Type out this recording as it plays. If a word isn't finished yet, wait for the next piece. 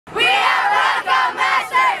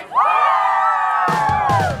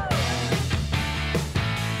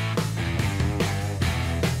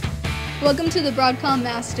Welcome to the Broadcom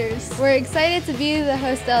Masters. We're excited to be the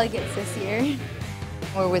host delegates this year.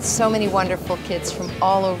 We're with so many wonderful kids from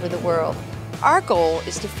all over the world. Our goal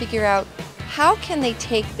is to figure out how can they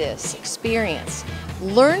take this experience,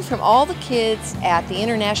 learn from all the kids at the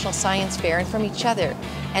International Science Fair and from each other,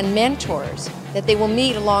 and mentors that they will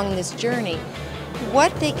meet along this journey,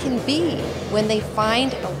 what they can be when they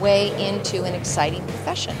find a way into an exciting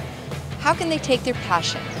profession. How can they take their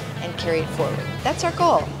passion and carry it forward? That's our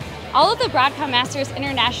goal. All of the Broadcom Masters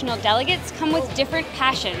International delegates come with different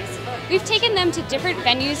passions. We've taken them to different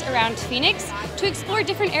venues around Phoenix to explore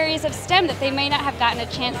different areas of STEM that they may not have gotten a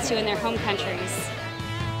chance to in their home countries.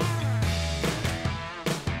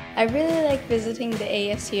 I really like visiting the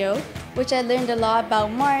ASCO, which I learned a lot about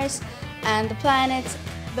Mars and the planets.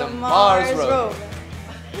 The Mars rover.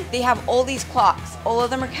 They have all these clocks. All of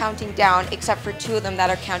them are counting down except for 2 of them that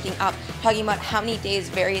are counting up, talking about how many days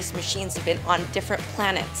various machines have been on different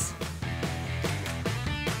planets.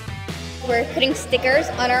 We're putting stickers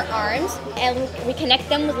on our arms and we connect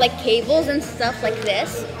them with like cables and stuff like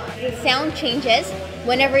this. The sound changes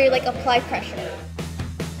whenever you apply pressure.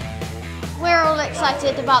 We're all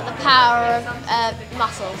excited about the power of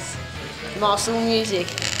muscles. Muscle music.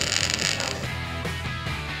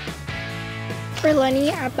 We're learning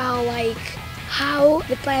about how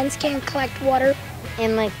the plants can collect water.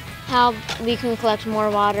 And how we can collect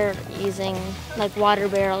more water using water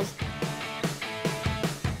barrels.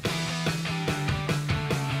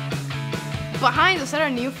 Behind us are our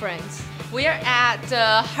new friends. We are at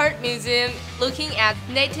the Heart Museum looking at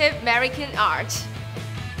Native American art.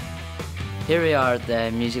 Here we are at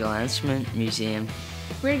the Musical Instrument Museum.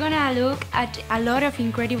 We're gonna look at a lot of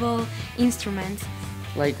incredible instruments.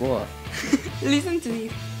 Like what? Listen to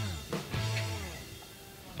this.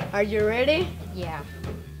 Are you ready? Yeah.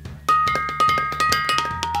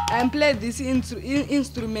 And play this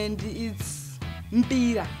instrument. It's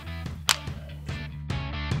mpira.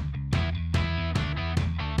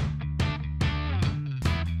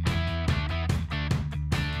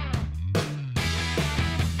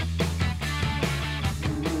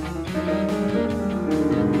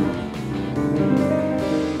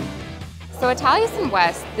 So at Taliesin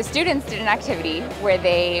West, the students did an activity where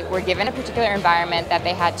they were given a particular environment that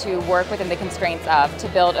they had to work within the constraints of to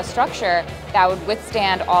build a structure that would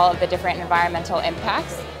withstand all of the different environmental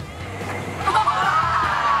impacts.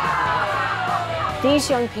 These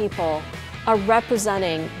young people are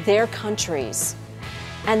representing their countries,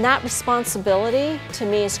 and that responsibility to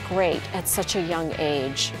me is great at such a young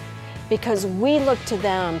age, because we look to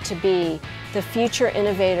them to be the future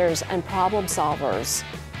innovators and problem solvers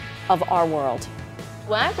of our world.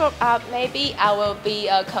 When I grow up, maybe I will be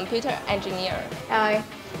a computer engineer. I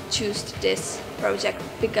choose this project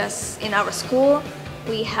because in our school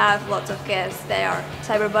we have lots of kids that are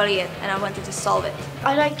cyberbullied and I wanted to solve it.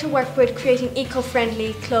 I like to work with creating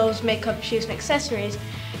eco-friendly clothes, makeup, shoes and accessories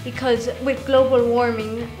because with global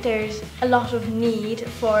warming there's a lot of need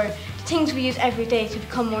for the things we use every day to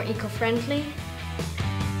become more eco-friendly.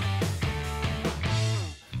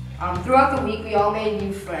 Throughout the week, we all made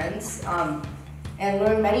new friends and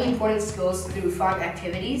learned many important skills through fun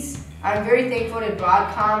activities. I'm very thankful to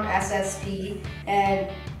Broadcom, SSP, and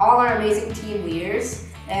all our amazing team leaders,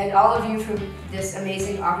 and all of you for this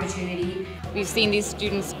amazing opportunity. We've seen these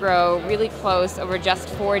students grow really close over just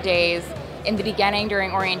 4 days. In the beginning,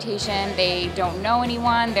 during orientation, they don't know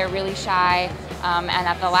anyone, they're really shy, and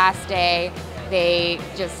at the last day, they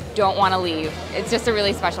just don't want to leave. It's just a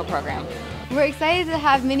really special program. We're excited to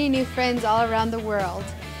have many new friends all around the world,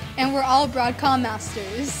 and we're all Broadcom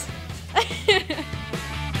Masters.